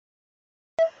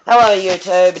Hello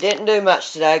YouTube. I didn't do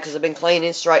much today because I've been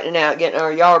cleaning, straightening out, getting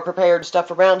our yard prepared and stuff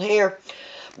around here.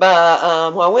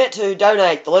 But when I went to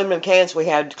donate the aluminum cans we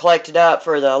had collected up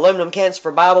for the aluminum cans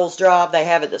for Bible's drive, they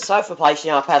have at the sofa place,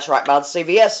 I passed right by the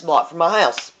CVS block from my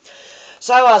house.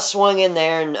 So I swung in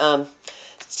there and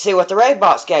see what the red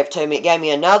box gave to me. It gave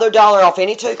me another $1 off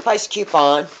any toothpaste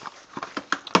coupon,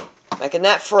 making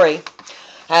that free.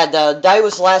 Had the day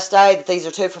was the last day that these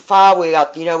are 2 for $5. We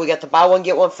got the buy one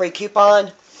get one free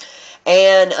coupon.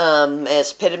 And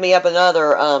it's pitted me up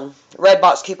another red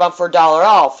box coupon for $1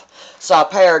 off. So I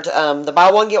paired the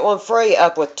buy one get one free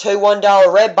up with 2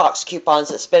 $1 red box coupons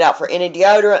that spit out for any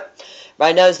deodorant.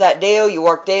 Everybody knows that deal. You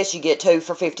work this, you get 2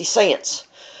 for 50 cents.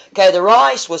 Okay, the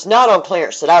rice was not on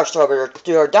clearance at our store, but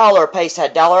our $1 a piece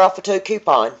had $1 off a 2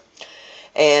 coupon.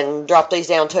 And dropped these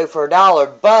down 2 for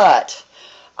 $1. But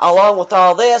along with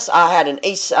all this, I had $1 in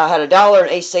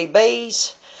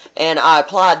ECBs, and I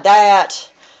applied that.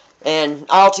 And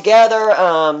altogether,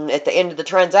 at the end of the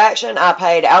transaction, I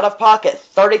paid out of pocket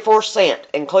 34 cents,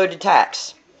 included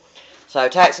tax. So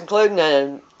tax including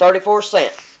and 34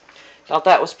 cents. Thought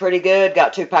that was pretty good.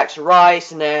 Got 2 packs of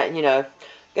rice and that,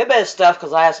 good bit of stuff.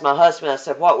 Because I asked my husband, I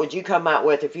said, what would you come out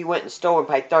with if you went in the store and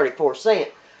paid 34 cents?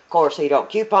 Of course, he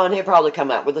don't coupon. He'll probably come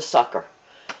out with a sucker.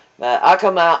 But I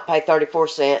come out, paid 34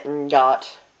 cents, and got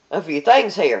a few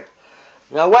things here.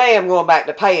 No way I'm going back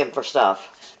to pay him for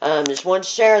stuff. Just wanted to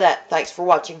share that. Thanks for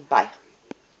watching. Bye.